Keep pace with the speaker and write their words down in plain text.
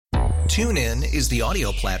TuneIn is the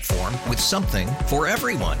audio platform with something for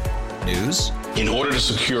everyone. News. In order to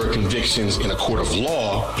secure convictions in a court of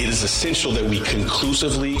law, it is essential that we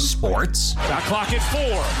conclusively. Sports. Shot clock at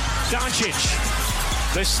 4.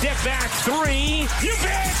 Doncic. The step back 3. You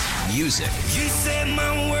bet. Music. You set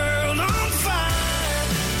my world on fire.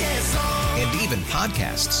 Yes, and even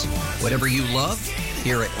podcasts. Whatever you love,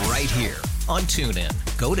 hear it right here on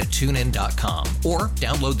TuneIn. Go to TuneIn.com or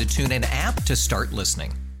download the TuneIn app to start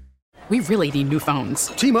listening. We really need new phones.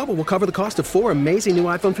 T-Mobile will cover the cost of 4 amazing new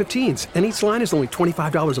iPhone 15s, and each line is only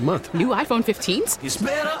 $25 a month. New iPhone 15s? it's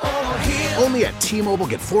better over here. Only at T-Mobile,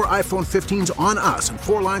 get 4 iPhone 15s on us and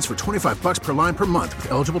 4 lines for $25 per line per month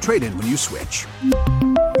with eligible trade-in when you switch.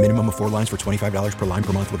 Minimum of 4 lines for $25 per line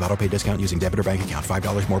per month with autopay discount using debit or bank account.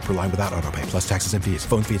 $5 more per line without autopay, plus taxes and fees.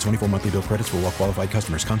 Phone fee at 24 monthly bill credits for well-qualified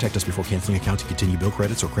customers. Contact us before canceling account to continue bill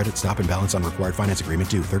credits or credit stop and balance on required finance agreement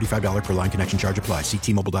due. $35 per line connection charge applies. See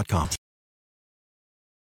T-Mobile.com.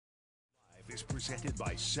 Is presented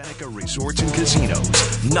by Seneca Resorts and Casinos.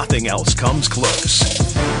 Nothing else comes close.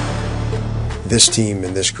 This team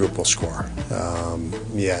and this group will score.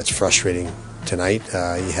 It's frustrating tonight.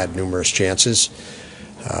 You had numerous chances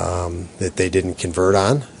that they didn't convert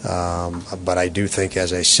on. But I do think,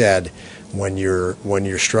 as I said, when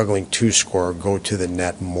you're struggling to score, go to the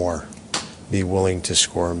net more. Be willing to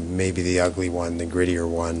score maybe the ugly one, the grittier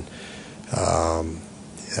one.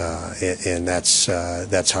 And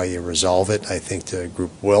that's how you resolve it. I think the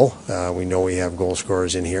group will. We know we have goal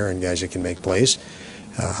scorers in here and guys that can make plays.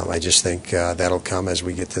 I just think that'll come as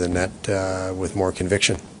we get to the net with more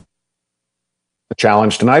conviction. The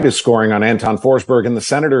challenge tonight is scoring on Anton Forsberg and the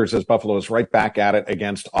Senators as Buffalo is right back at it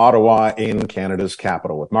against Ottawa in Canada's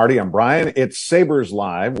capital. With Marty, I'm Brian. It's Sabres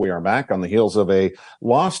Live. We are back on the heels of a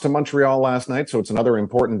loss to Montreal last night, so it's another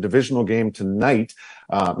important divisional game tonight.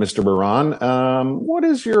 Mr. Baron, what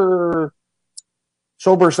is your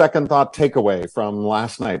sober second thought takeaway from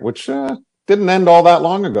last night, which didn't end all that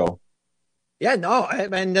long ago? Yeah, no,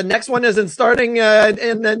 and the next one isn't starting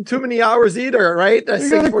in too many hours either, right? You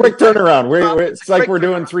got a quick turnaround. It's like we're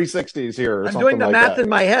doing 360s here. I'm doing the math in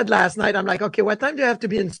my head last night. I'm like, okay, what time do I have to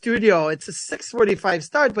be in studio? It's a 6:45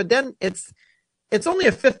 start, but then it's only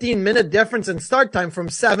a 15-minute difference in start time from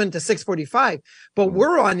 7 to 6:45. But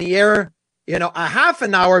we're on the air, a half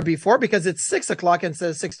an hour before because it's 6 o'clock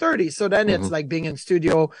instead of 6:30. So then it's like being in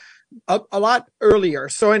studio a lot earlier.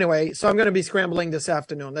 So anyway, I'm going to be scrambling this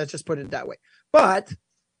afternoon. Let's just put it that way. But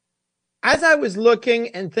as I was looking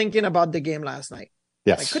and thinking about the game last night,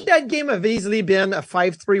 yes, could that game have easily been a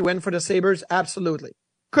 5-3 win for the Sabres? Absolutely.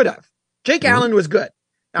 Could have. Jake Allen was good.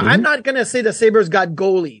 Now, I'm not going to say the Sabres got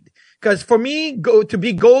goalied because for me, to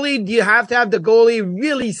be goalied, you have to have the goalie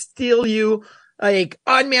really steal you, like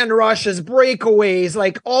odd man rushes, breakaways,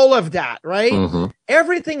 like all of that, right?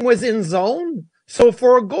 Everything was in zone. So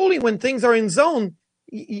for a goalie, when things are in zone,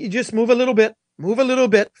 you just move a little bit,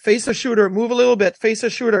 face a shooter, move a little bit, face a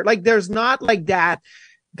shooter. Like there's not like that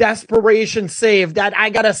desperation save that I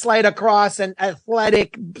got to slide across and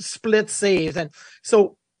athletic split saves. And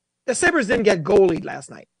so the Sabres didn't get goalied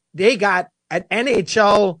last night. They got an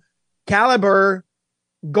NHL caliber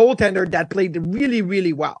goaltender that played really,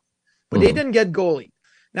 really well, but they didn't get goalied.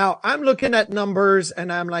 Now I'm looking at numbers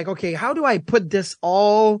and I'm like, okay, how do I put this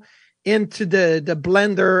all into the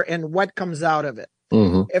blender and what comes out of it?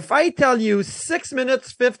 If I tell you 6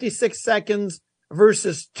 minutes, 56 seconds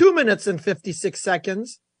versus 2 minutes and 56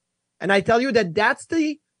 seconds, and I tell you that that's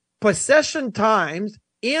the possession times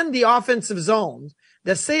in the offensive zone,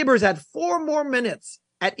 the Sabres had 4 more minutes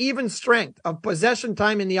at even strength of possession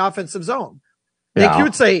time in the offensive zone. Like you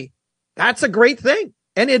would say, that's a great thing.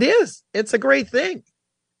 And it is. It's a great thing.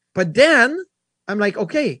 But then I'm like,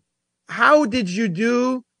 okay, how did you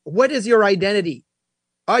do? What is your identity?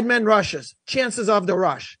 Odd man rushes, chances of the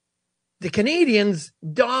rush. The Canadians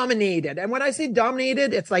dominated. And when I say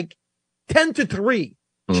dominated, it's like 10-3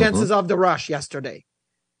 chances of the rush yesterday.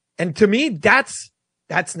 And to me, that's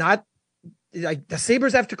not like the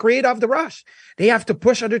Sabres have to create off the rush. They have to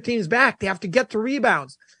push other teams back. They have to get to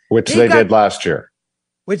rebounds. Which they did last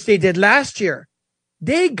year.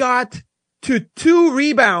 They got to 2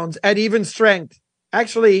 rebounds at even strength.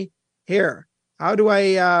 Actually, here, how do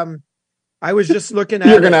I was just looking at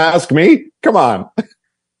You're going to ask me? Come on.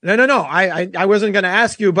 No. I wasn't going to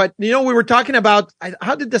ask you, but we were talking about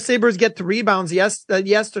how did the Sabres get to rebounds yesterday?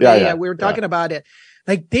 Yeah, we were talking about it.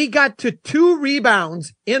 Like they got to 2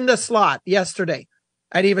 rebounds in the slot yesterday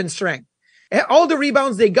at even strength. And all the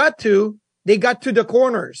rebounds they got to the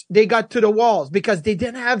corners. They got to the walls because they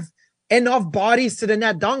didn't have enough bodies to the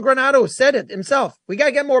net. Don Granato said it himself. We got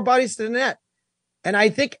to get more bodies to the net. And I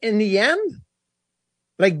think in the end,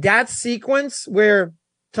 like that sequence where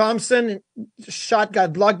Thompson shot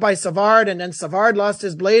got blocked by Savard and then Savard lost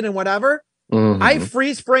his blade and whatever. Mm-hmm. I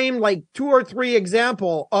freeze framed like 2 or 3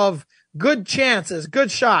 example of good chances,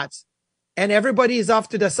 good shots. And everybody's off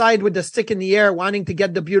to the side with the stick in the air, wanting to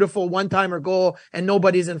get the beautiful one-timer goal, and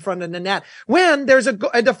nobody's in front of the net. When there's a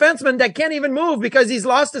defenseman that can't even move because he's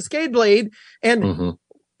lost a skate blade, and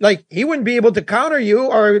like he wouldn't be able to counter you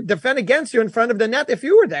or defend against you in front of the net if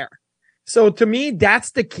you were there. So to me,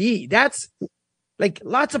 that's the key. That's like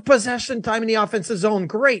lots of possession time in the offensive zone.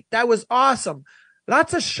 Great. That was awesome.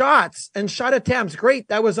 Lots of shots and shot attempts. Great.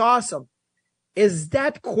 That was awesome. Is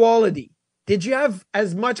that quality? Did you have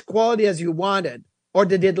as much quality as you wanted, or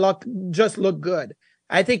did it just look good?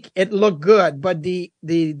 I think it looked good, but the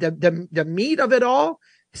meat of it all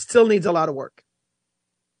still needs a lot of work.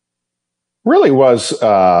 Really was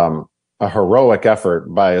a heroic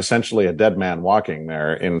effort by essentially a dead man walking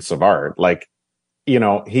there in Savard. Like,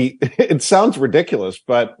 it sounds ridiculous,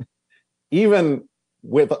 but even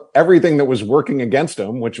with everything that was working against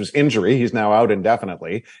him, which was injury, he's now out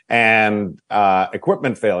indefinitely, and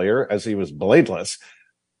equipment failure as he was bladeless,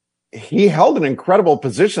 he held an incredible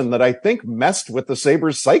position that I think messed with the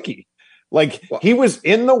Sabres' psyche. Like, he was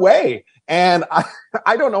in the way, and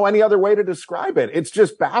I don't know any other way to describe it. It's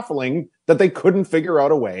just baffling that they couldn't figure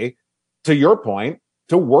out a way, to your point,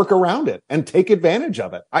 to work around it and take advantage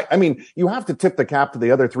of it. I mean, you have to tip the cap to the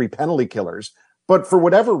other 3 penalty killers, but for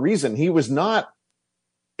whatever reason, he was not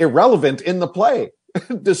irrelevant in the play,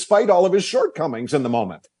 despite all of his shortcomings in the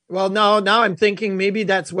moment. Well, now I'm thinking maybe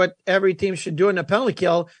that's what every team should do in a penalty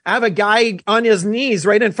kill. Have a guy on his knees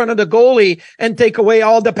right in front of the goalie and take away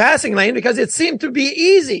all the passing lane, because it seemed to be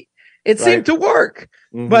easy. It seemed to work.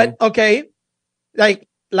 Mm-hmm. But okay, like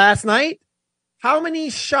last night, how many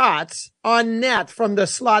shots on net from the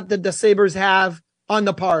slot did the Sabres have on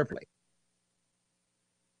the power play?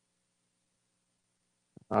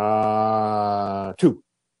 2.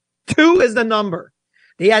 2 is the number.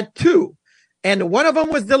 They had 2. And one of them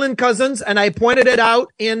was Dylan Cousins, and I pointed it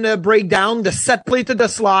out in the breakdown, the set play to the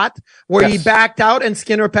slot where he backed out and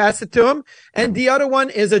Skinner passed it to him. And the other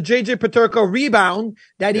one is a JJ Peterka rebound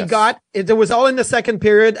that he got. It was all in the second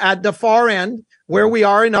period at the far end where we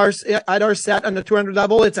are at our set on the 200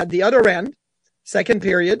 level. It's at the other end, second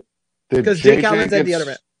period, because Jake Allen's at the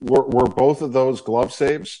other end. Were both of those glove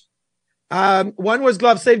saves? One was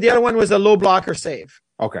glove save. The other one was a low blocker save.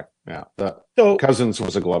 Okay. Yeah. So Cousins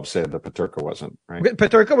was a glove save. The Peterka wasn't, right?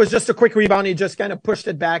 Peterka was just a quick rebound. He just kind of pushed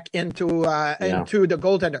it back into the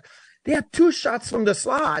goaltender. They had 2 shots from the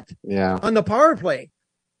slot on the power play.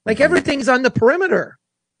 Like everything's on the perimeter,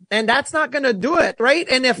 and that's not going to do it. Right.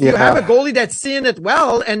 And if you have a goalie that's seeing it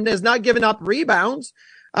well and is not giving up rebounds,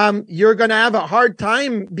 you're going to have a hard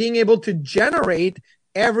time being able to generate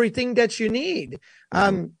everything that you need.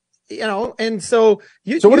 And so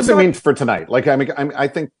what does it mean for tonight? Like, I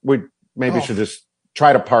think we maybe should just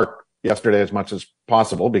try to park yesterday as much as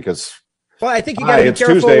possible, because I think you got to be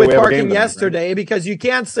careful with parking yesterday, because you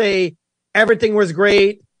can't say everything was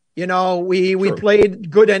great. We played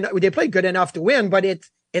good and they played good enough to win, but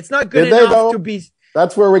it's not good enough to be.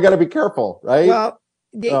 That's where we got to be careful, right? Well,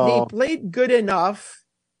 they played good enough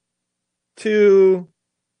to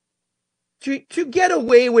get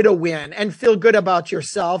away with a win and feel good about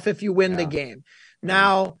yourself if you win the game.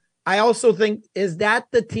 Now, I also think, is that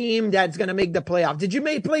the team that's going to make the playoff? Did you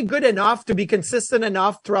play good enough to be consistent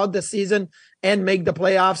enough throughout the season and make the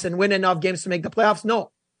playoffs and win enough games to make the playoffs?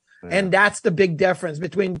 No. Yeah. And that's the big difference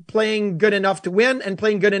between playing good enough to win and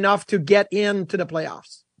playing good enough to get into the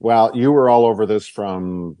playoffs. Well, you were all over this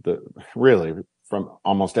from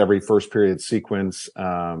almost every first period sequence.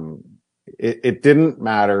 It didn't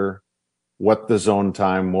matter what the zone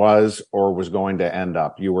time was or was going to end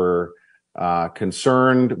up. You were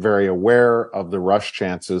concerned, very aware of the rush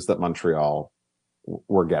chances that Montreal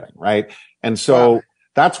were getting, right? And so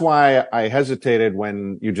that's why I hesitated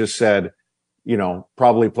when you just said,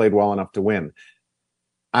 probably played well enough to win.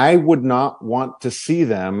 I would not want to see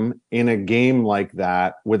them in a game like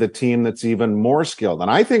that with a team that's even more skilled. And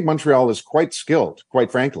I think Montreal is quite skilled, quite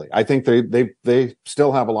frankly. I think they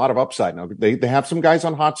still have a lot of upside. Now, they have some guys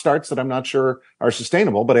on hot starts that I'm not sure are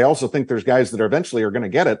sustainable, but I also think there's guys that eventually are going to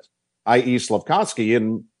get it, i.e. Slafkovsky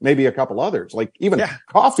and maybe a couple others. Like even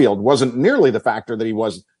Caulfield wasn't nearly the factor that he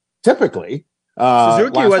was typically.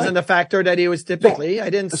 Suzuki wasn't the factor that he was typically. I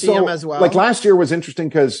didn't see him as well. Like last year was interesting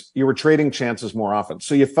because you were trading chances more often.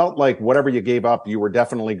 So you felt like whatever you gave up, you were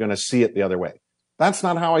definitely going to see it the other way. That's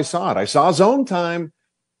not how I saw it. I saw zone time,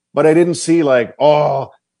 but I didn't see like,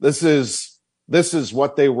 this is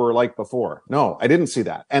what they were like before. No, I didn't see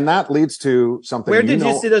that. And that leads to something. Where did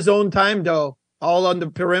you see the zone time though? all on the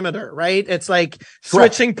perimeter, right? It's like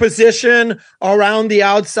switching position around the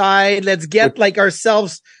outside. Let's get like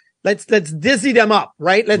ourselves, let's dizzy them up,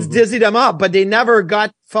 right? Let's dizzy them up, but they never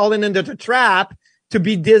got fallen into the trap to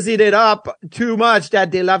be dizzied it up too much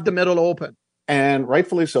that they left the middle open. And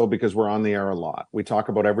rightfully so, because we're on the air a lot. We talk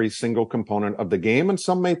about every single component of the game, and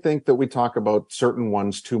some may think that we talk about certain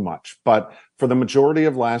ones too much. But for the majority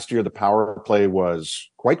of last year, the power play was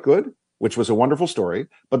quite good, which was a wonderful story.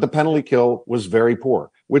 But the penalty kill was very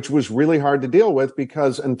poor, which was really hard to deal with,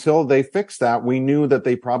 because until they fixed that, we knew that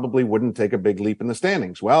they probably wouldn't take a big leap in the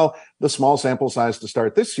standings. Well, the small sample size to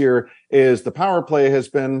start this year is the power play has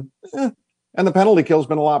been, and the penalty kill has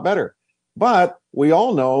been a lot better. But we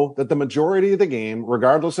all know that the majority of the game,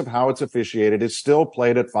 regardless of how it's officiated, is still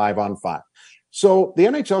played at 5-on-5. So the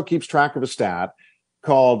NHL keeps track of a stat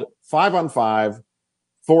called 5-on-5,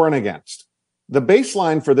 for and against. The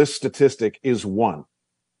baseline for this statistic is 1.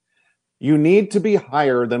 You need to be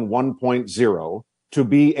higher than 1.0 to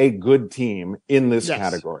be a good team in this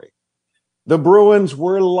category. The Bruins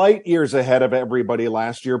were light years ahead of everybody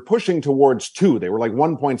last year, pushing towards 2. They were like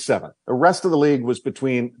 1.7. The rest of the league was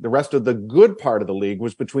between, the rest of the good part of the league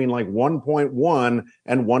was between like 1.1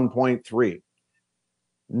 and 1.3.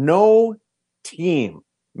 No team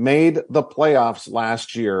made the playoffs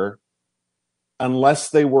last year unless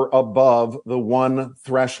they were above the 1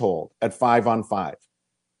 threshold at 5-on-5.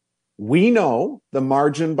 We know the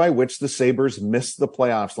margin by which the Sabres missed the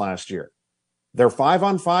playoffs last year. Their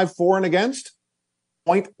 5-on-5 for and against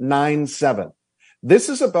 0.97. This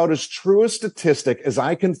is about as true a statistic as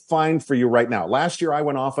I can find for you right now. Last year, I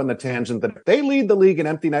went off on the tangent that if they lead the league in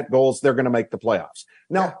empty net goals, they're going to make the playoffs.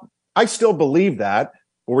 Now, I still believe that,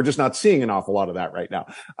 but we're just not seeing an awful lot of that right now.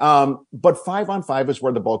 But 5-on-5 is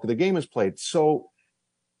where the bulk of the game is played. So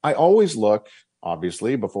I always look,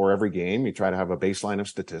 obviously, before every game, you try to have a baseline of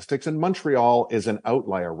statistics, and Montreal is an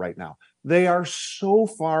outlier right now. They are so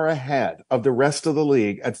far ahead of the rest of the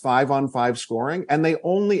league at 5-on-5 scoring, and they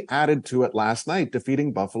only added to it last night,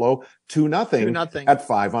 defeating Buffalo 2-0 at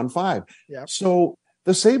 5-on-5. Yep. So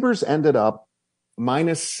the Sabres ended up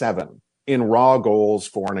 -7 in raw goals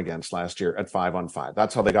for and against last year at 5-on-5.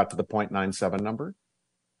 That's how they got to the 0.97 number.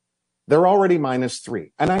 They're already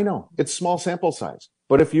 -3. And I know it's small sample size,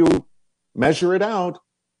 but if you measure it out,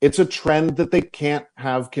 it's a trend that they can't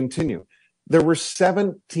have continue. There were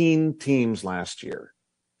 17 teams last year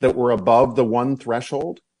that were above the 1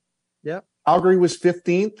 threshold. Yep. Calgary was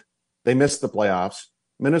 15th. They missed the playoffs.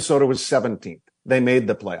 Minnesota was 17th. They made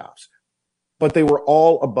the playoffs. But they were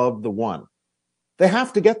all above the 1. They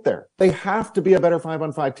have to get there. They have to be a better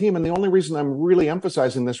 5-on-5 team. And the only reason I'm really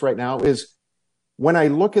emphasizing this right now is when I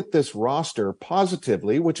look at this roster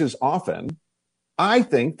positively, which is often, I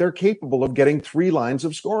think they're capable of getting 3 lines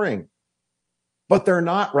of scoring. But they're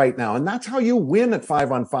not right now. And that's how you win at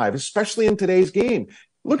 5-on-5, especially in today's game.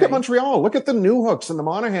 Look at Montreal. Look at the Newhooks and the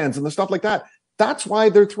Monahans and the stuff like that. That's why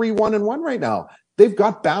they're 3-1-1 right now. They've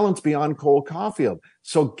got balance beyond Cole Caulfield.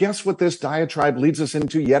 So guess what this diatribe leads us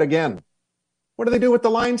into yet again? What do they do with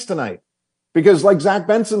the lines tonight? Because like Zach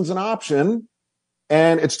Benson's an option,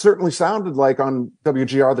 and it certainly sounded like on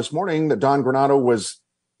WGR this morning that Don Granato was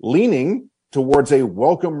leaning towards a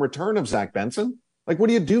welcome return of Zach Benson. Like, what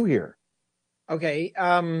do you do here? Okay.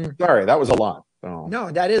 Sorry, that was a lot. Oh. No,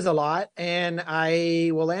 that is a lot. And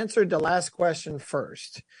I will answer the last question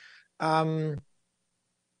first.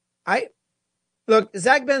 Look,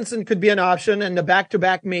 Zach Benson could be an option, and the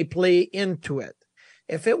back-to-back may play into it.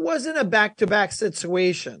 If it wasn't a back-to-back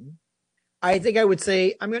situation, I think I would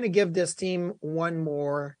say I'm going to give this team one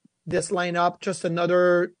more, this lineup, just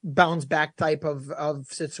another bounce back type of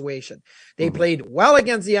situation. They played well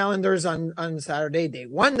against the Islanders on Saturday. They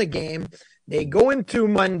won the game. They go into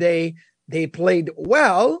Monday. They played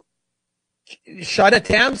well. Shot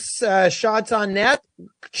attempts, shots on net,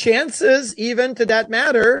 chances even to that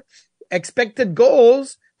matter, expected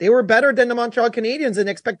goals. They were better than the Montreal Canadiens in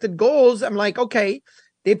expected goals. I'm like, okay,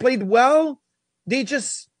 they played well. They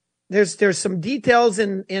just, there's some details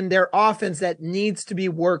in their offense that needs to be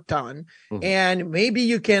worked on. And maybe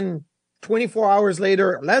you can 24 hours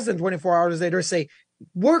later, less than 24 hours later, say,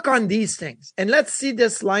 work on these things and let's see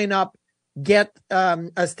this lineup get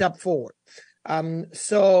a step forward.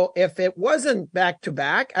 So if it wasn't back to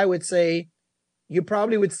back, I would say you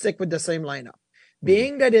probably would stick with the same lineup.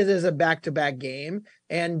 Being that it is a back-to-back game,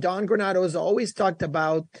 and Don Granato has always talked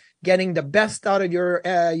about getting the best out of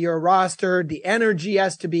your roster, the energy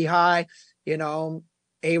has to be high. You know,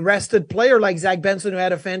 a rested player like Zach Benson, who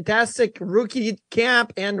had a fantastic rookie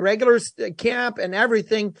camp and regular camp and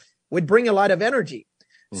everything, would bring a lot of energy.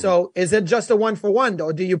 So is it just a 1-for-1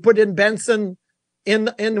 though? Do you put in Benson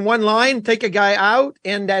in one line, take a guy out,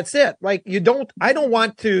 and that's it. Like I don't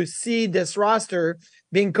want to see this roster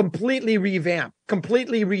being completely revamped,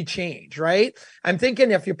 completely rechanged, right? I'm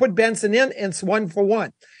thinking if you put Benson in, it's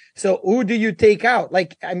 1-for-1. So who do you take out?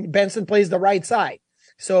 Like Benson plays the right side.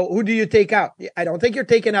 So who do you take out? I don't think you're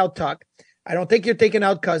taking out Tuck. I don't think you're taking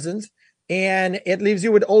out Cousins, and it leaves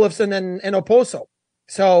you with Olofsson and Oposo.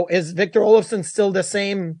 So is Victor Olofsson still the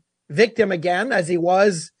same victim again as he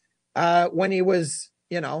was when he was,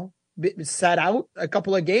 sat out a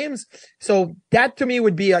couple of games? So that to me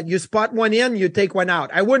would be you spot one in, you take one out.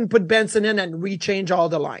 I wouldn't put Benson in and rechange all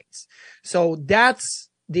the lines. So that's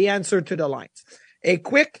the answer to the lines. A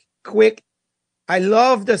quick, I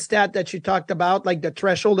love the stat that you talked about, like the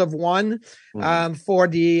threshold of 1 for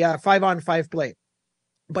the 5-on-5 play.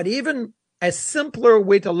 But even a simpler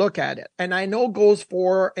way to look at it, and I know goals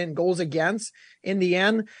for and goals against in the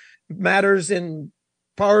end matters in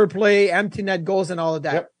power play, empty net goals, and all of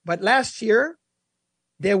that. Yep. But last year,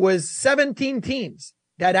 there was 17 teams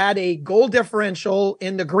that had a goal differential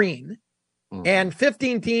in the green and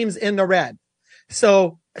 15 teams in the red.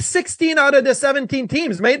 So 16 out of the 17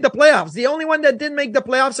 teams made the playoffs. The only one that didn't make the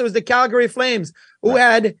playoffs was the Calgary Flames, who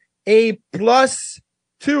had a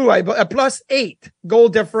 +8 goal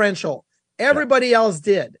differential. Everybody else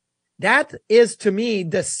did. That is, to me,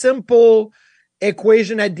 the simple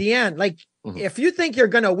equation at the end. Like, if you think you're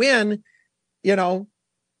going to win, 6-1,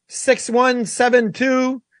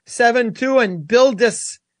 7-2, 7-2, and build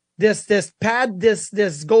this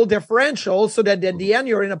goal differential so that at the end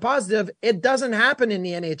you're in a positive, it doesn't happen in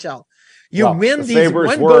the NHL. You win these Sabres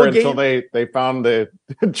one were goal until games. they found the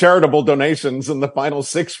charitable donations in the final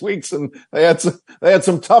 6 weeks, and they had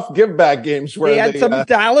some tough give back games where they had some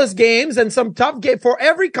Dallas games and some tough game. For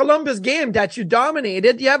every Columbus game that you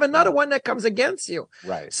dominated, you have another one that comes against you.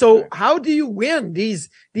 Right. So how do you win these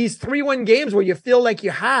 3-1 games where you feel like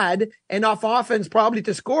you had enough offense probably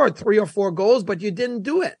to score 3 or 4 goals, but you didn't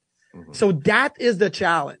do it? So that is the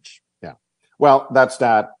challenge. Yeah. Well, that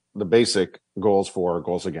stat, the basic goals for,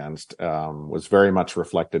 goals against, was very much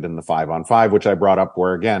reflected in the 5-on-5, which I brought up,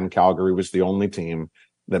 where again, Calgary was the only team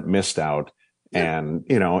that missed out. Yeah. And,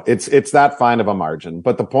 it's that fine of a margin.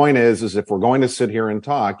 But the point is if we're going to sit here and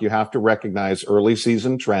talk, you have to recognize early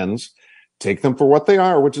season trends, take them for what they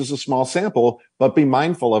are, which is a small sample, but be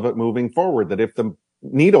mindful of it moving forward, that if the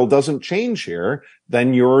needle doesn't change here,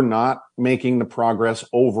 then you're not making the progress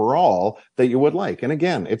overall that you would like. And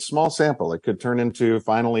again, it's small sample. It could turn into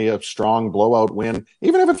finally a strong blowout win,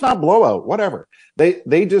 even if it's not blowout, whatever.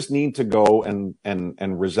 They just need to go and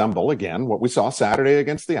resemble again what we saw Saturday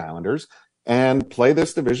against the Islanders and play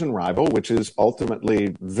this division rival, which is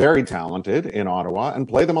ultimately very talented in Ottawa, and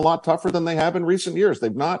play them a lot tougher than they have in recent years.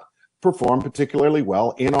 They've not performed particularly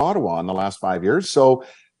well in Ottawa in the last 5 years. So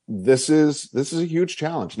this is a huge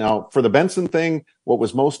challenge. Now, for the Benson thing, what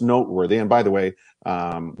was most noteworthy, and by the way,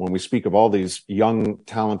 when we speak of all these young,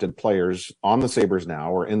 talented players on the Sabres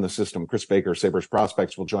now or in the system, Chris Baker, Sabres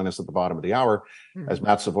Prospects, will join us at the bottom of the hour as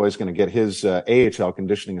Matt Savoy is going to get his AHL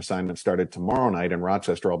conditioning assignment started tomorrow night in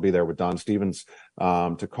Rochester. I'll be there with Don Stevens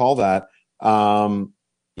to call that.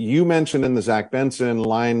 You mentioned in the Zach Benson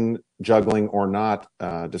line juggling or not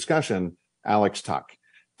discussion, Alex Tuck.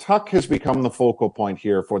 Tuck has become the focal point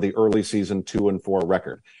here for the early season 2-4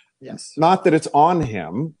 record. Yes. Not that it's on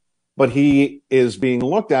him, but he is being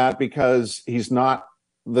looked at because he's not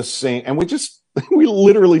the same. And we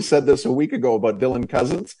literally said this a week ago about Dylan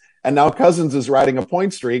Cousins, and now Cousins is riding a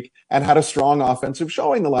point streak and had a strong offensive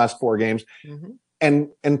showing the last 4 games. And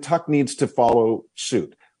Tuck needs to follow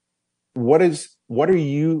suit. What are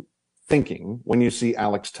you thinking when you see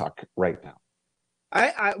Alex Tuck right now?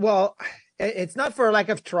 Well, it's not for lack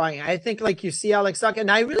of trying. I think like you see Alex Tuck, and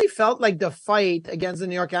I really felt like the fight against the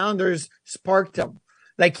New York Islanders sparked him.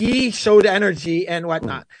 Like he showed energy and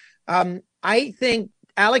whatnot. I think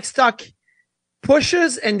Alex Tuck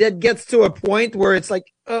pushes and then gets to a point where it's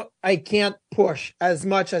like, I can't push as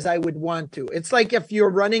much as I would want to. It's like if you're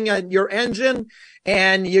running your engine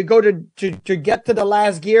and you go to get to the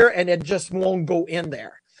last gear and it just won't go in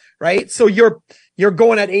there. Right. So you're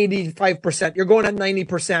going at 85%, you're going at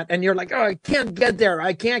 90%, and you're like, I can't get there.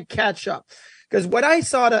 I can't catch up. Because what I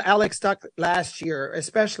saw to Alex Tuck last year,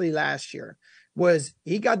 especially last year, was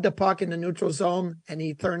he got the puck in the neutral zone and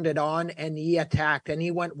he turned it on and he attacked and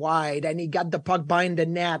he went wide and he got the puck behind the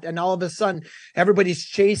net, and all of a sudden everybody's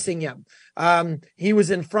chasing him. He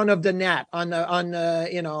was in front of the net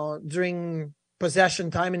during possession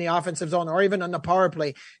time in the offensive zone or even on the power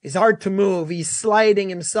play. He's hard to move. He's sliding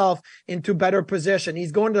himself into better position.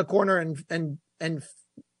 He's going to the corner and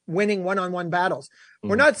winning one-on-one battles.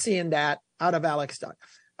 We're not seeing that out of Alex Tuck.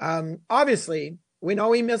 Obviously, we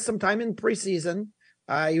know he missed some time in preseason.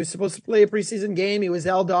 He was supposed to play a preseason game. He was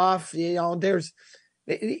held off.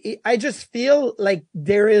 I just feel like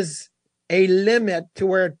there is a limit to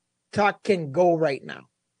where Tuck can go right now.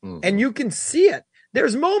 And you can see it.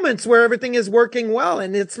 There's moments where everything is working well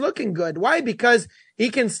and it's looking good. Why? Because he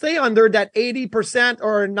can stay under that 80%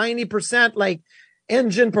 or 90% like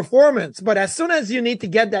engine performance. But as soon as you need to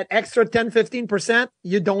get that extra 10, 15%,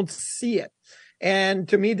 you don't see it. And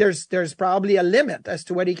to me, there's probably a limit as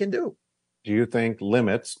to what he can do. Do you think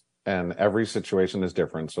limits, and every situation is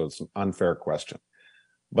different, so it's an unfair question,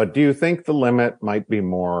 but do you think the limit might be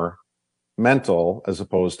more mental as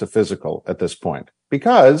opposed to physical at this point?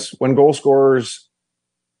 Because when goal scorers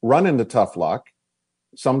run into tough luck,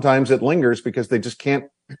 sometimes it lingers because they just can't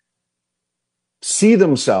see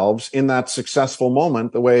themselves in that successful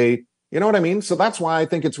moment the way, you know what I mean? So that's why I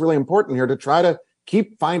think it's really important here to try to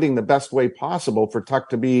keep finding the best way possible for Tuck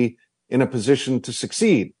to be in a position to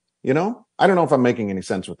succeed. You know, I don't know if I'm making any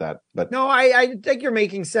sense with that, but no, I think you're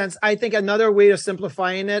making sense. I think another way of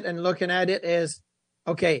simplifying it and looking at it is,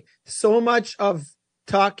 okay, so much of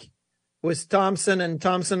Tuck was Thompson and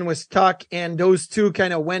Thompson was Tuck, and those two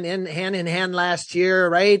kind of went in hand last year,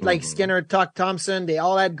 right? Like Skinner, Tuck, Thompson, they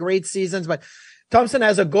all had great seasons, but Thompson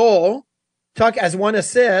has a goal, Tuck has 1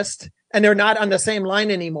 assist, and they're not on the same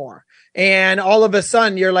line anymore. And all of a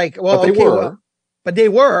sudden you're like, well, but they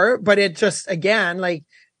were, but it just, again, like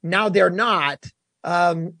now they're not.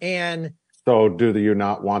 And so do you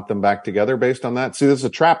not want them back together based on that? See, this is a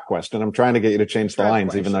trap question. I'm trying to get you to change the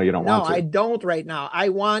lines, even though you don't want to. No, I don't right now. I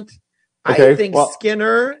think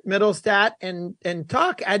Skinner, Middlestat, and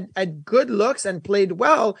Tuck had good looks and played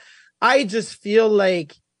well. I just feel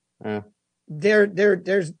like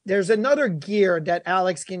there's another gear that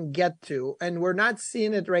Alex can get to, and we're not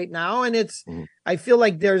seeing it right now. And I feel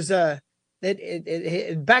like there's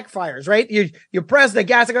it backfires, right? You press the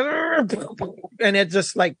gas, and it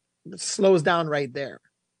just like slows down right there.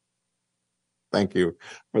 Thank you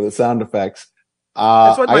for the sound effects.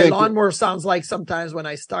 That's what my lawnmower sounds like sometimes when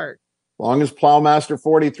I start. As long as Plowmaster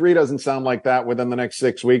 43 doesn't sound like that within the next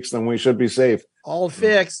 6 weeks, then we should be safe. All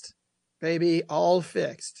fixed, baby. All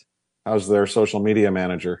fixed. How's their social media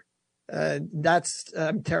manager? That's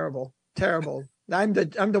terrible. I'm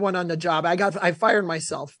the one on the job. I fired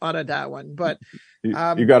myself out of that one, but you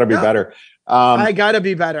got to be better. I got to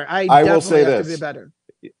be better. I will say have this: to be better.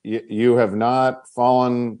 You have not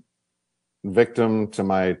fallen victim to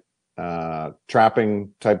my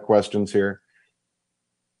trapping type questions here,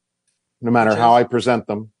 no matter how I present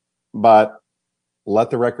them. But let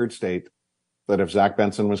the record state that if Zach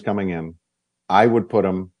Benson was coming in, I would put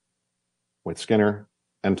him with Skinner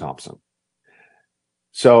and Thompson.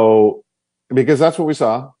 So, because that's what we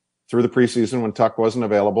saw through the preseason when Tuck wasn't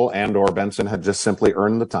available and or Benson had just simply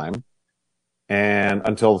earned the time. And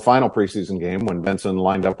until the final preseason game when Benson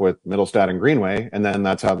lined up with Middlestat and Greenway, and then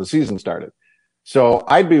that's how the season started. So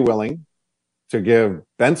I'd be willing to give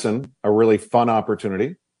Benson a really fun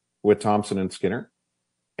opportunity with Thompson and Skinner.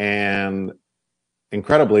 And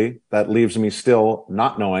incredibly, that leaves me still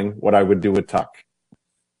not knowing what I would do with Tuck.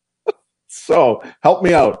 So help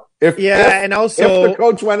me out. If the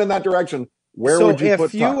coach went in that direction, where would you put Tuck?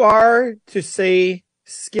 If you are to say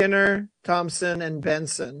Skinner, Thompson, and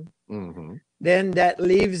Benson, then that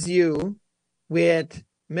leaves you with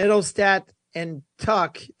Middlestat and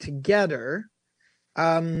Tuck together.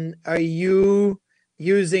 Are you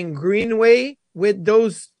using Greenway with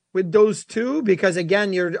those two? Because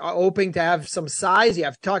again, you're hoping to have some size. You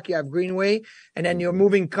have Tuck, you have Greenway, and then you're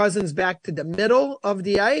moving Cousins back to the middle of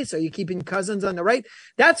the ice. Are you keeping Cousins on the right?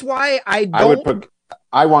 That's why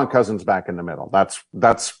I want Cousins back in the middle. That's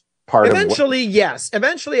part of eventually, yes.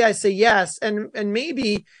 Eventually I say yes. And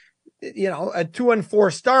maybe, a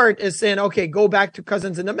 2-4 start is saying, okay, go back to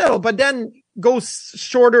Cousins in the middle, but then go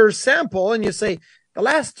shorter sample. And you say the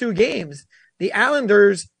last 2 games, the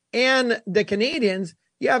Islanders and the Canadians,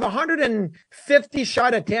 you have 150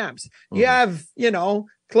 shot attempts. You have,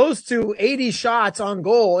 close to 80 shots on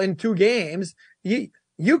goal in 2 games.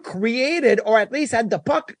 You created, or at least had the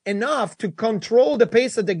puck enough to control the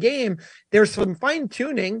pace of the game. There's some fine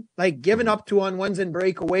tuning, like giving up 2-on-1s and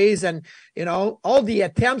breakaways and, all the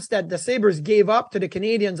attempts that the Sabres gave up to the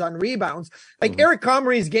Canadians on rebounds. Like Eric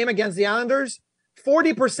Comrie's game against the Islanders,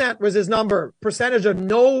 40% was his percentage of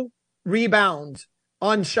no rebounds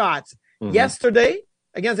on shots. Yesterday,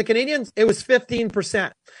 against the Canadians, it was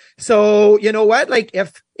 15%. So you know what? Like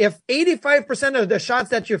if 85% of the shots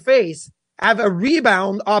that you face have a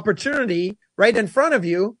rebound opportunity right in front of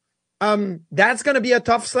you, that's going to be a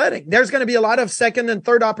tough sledding. There's going to be a lot of second and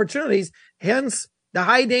third opportunities. Hence, the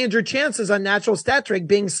high danger chances on natural stat trick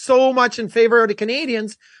being so much in favor of the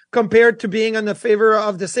Canadians compared to being in the favor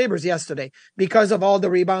of the Sabres yesterday because of all the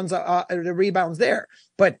rebounds there.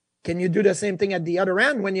 But can you do the same thing at the other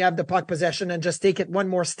end when you have the puck possession and just take it one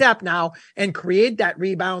more step now and create that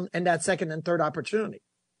rebound and that second and third opportunity?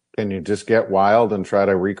 Can you just get wild and try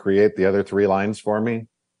to recreate the other three lines for me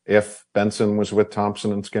if Benson was with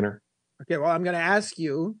Thompson and Skinner? Okay, well, I'm going to ask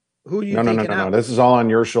you, who you taking out? No. This is all on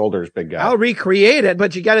your shoulders, big guy. I'll recreate it,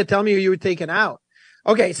 but you got to tell me who you were taking out.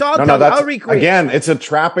 Okay, so I'll recreate. Again, it's a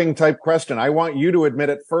trapping type question. I want you to admit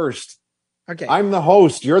it first. Okay. I'm the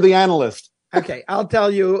host. You're the analyst. Okay, I'll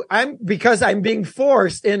tell you, because I'm being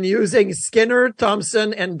forced in using Skinner,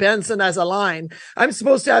 Thompson, and Benson as a line. I'm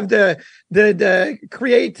supposed to have the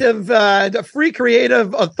creative, the free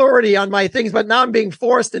creative authority on my things, but now I'm being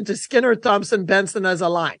forced into Skinner, Thompson, Benson as a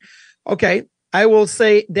line. Okay, I will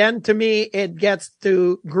say then to me, it gets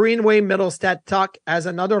to Greenway, Middlestat, Tuck as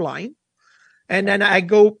another line. And then I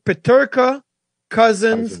go Peterka,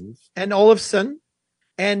 Cousins, and Olofsson.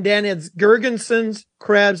 And then it's Gergensons,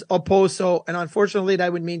 Krebs, Oposo. And unfortunately,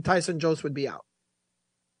 that would mean Tyson Jost would be out.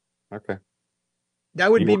 Okay.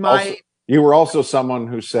 That would be you were also someone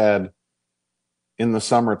who said in the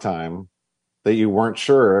summertime that you weren't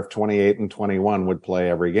sure if 28 and 21 would play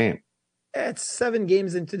every game. It's 7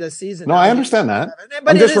 games into the season. No, I understand that.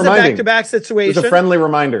 But it is a back-to-back situation. It's a friendly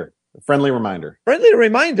reminder. Friendly reminder.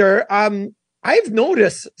 I've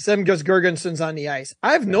noticed Semgus Gergensons on the ice.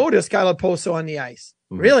 I've noticed Kyle Oposo on the ice.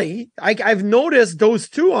 Mm-hmm. Really? I've noticed those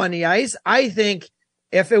two on the ice. I think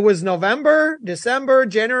if it was November, December,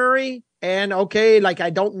 January, and I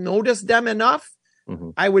don't notice them enough,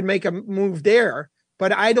 I would make a move there.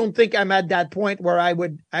 But I don't think I'm at that point where I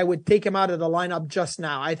would take him out of the lineup just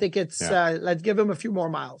now. I think it's let's give him a few more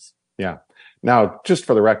miles. Yeah. Now, just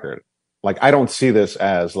for the record, I don't see this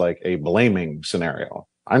as a blaming scenario.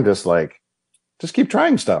 I'm just just keep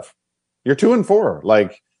trying stuff. You're 2-4.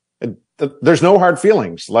 There's no hard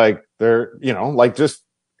feelings. You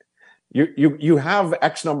have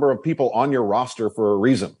X number of people on your roster for a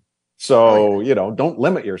reason. So, don't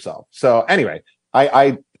limit yourself. So anyway,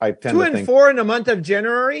 I tend to think 2-4 in the month of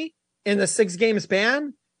January in the 6-game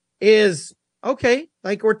span is okay.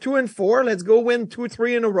 We're 2-4. Let's go win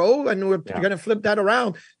 2-3 in a row. And we're going to flip that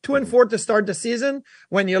around. 2-4 to start the season.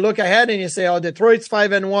 When you look ahead and you say, Detroit's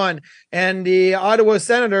 5-1 and the Ottawa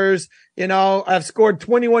Senators, have scored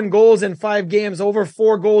 21 goals in 5 games, over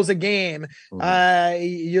 4 goals a game.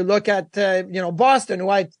 You look at, Boston, who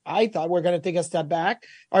I thought were going to take a step back,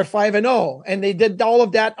 are 5-0. And they did all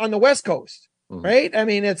of that on the West Coast, right? I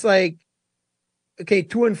mean, it's 2-4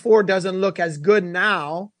 doesn't look as good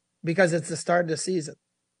now because it's the start of the season.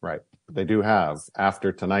 Right. They do have,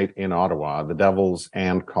 after tonight in Ottawa, the Devils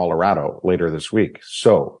and Colorado later this week.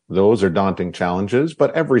 So those are daunting challenges,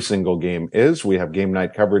 but every single game is. We have game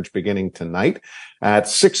night coverage beginning tonight at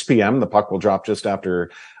 6 p.m. The puck will drop just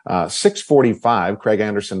after 6:45. Craig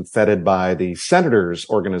Anderson feted by the Senators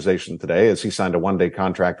organization today as he signed a 1-day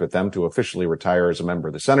contract with them to officially retire as a member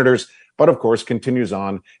of the Senators, but of course continues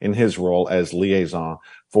on in his role as liaison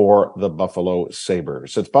for the Buffalo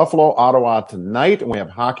Sabres. It's Buffalo, Ottawa tonight, and we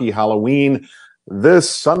have Hockey Halloween this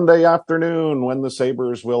Sunday afternoon when the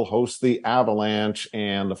Sabres will host the Avalanche,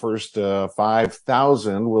 and the first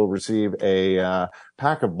 5,000 will receive a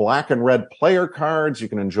pack of black and red player cards. You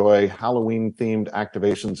can enjoy Halloween-themed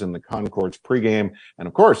activations in the Concourse pregame, and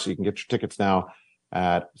of course, you can get your tickets now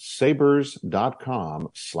at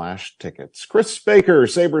sabres.com/tickets. Chris Baker,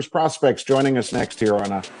 Sabres Prospects, joining us next here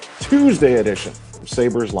on a Tuesday edition of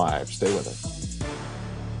Sabres Live. Stay with us.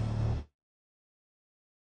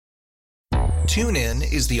 TuneIn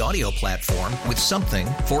is the audio platform with something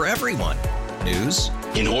for everyone. News.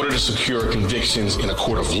 In order to secure convictions in a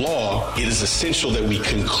court of law, it is essential that we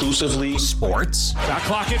conclusively. Sports. Shot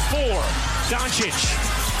clock at 4. Doncic.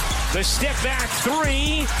 The step back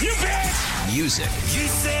 3. You bet. Music. You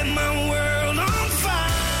set my world on fire.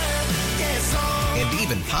 Yes, and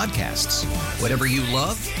even podcasts. Whatever you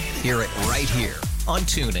love, hear it right here on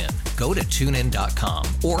TuneIn. Go to TuneIn.com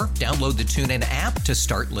or download the TuneIn app to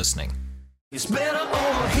start listening. It's better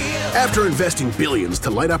over here. After investing billions to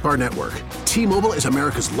light up our network, T-Mobile is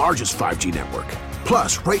America's largest 5G network.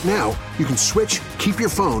 Plus, right now, you can switch, keep your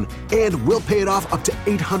phone, and we'll pay it off up to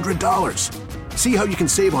 $800. See how you can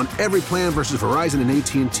save on every plan versus Verizon and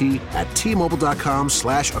AT&T at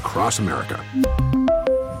T-Mobile.com/across America.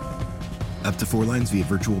 Up to 4 lines via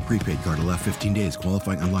virtual prepaid card. Allow 15 days.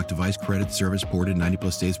 Qualifying unlocked device credit service ported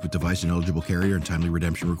 90+ days with device and eligible carrier and timely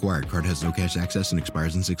redemption required. Card has no cash access and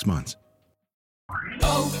expires in 6 months. For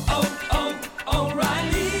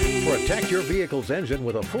a Protect your vehicle's engine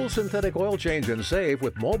with a full synthetic oil change and save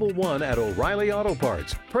with Mobile One at O'Reilly Auto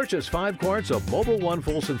Parts. Purchase 5 quarts of Mobile One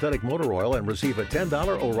full synthetic motor oil and receive a $10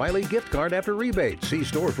 O'Reilly gift card after rebate. See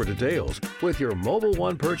store for details. With your Mobile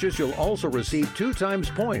One purchase, you'll also receive 2 times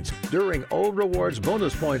points during O Rewards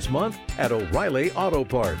Bonus Points Month at O'Reilly Auto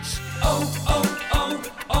Parts.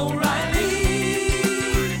 O'Reilly.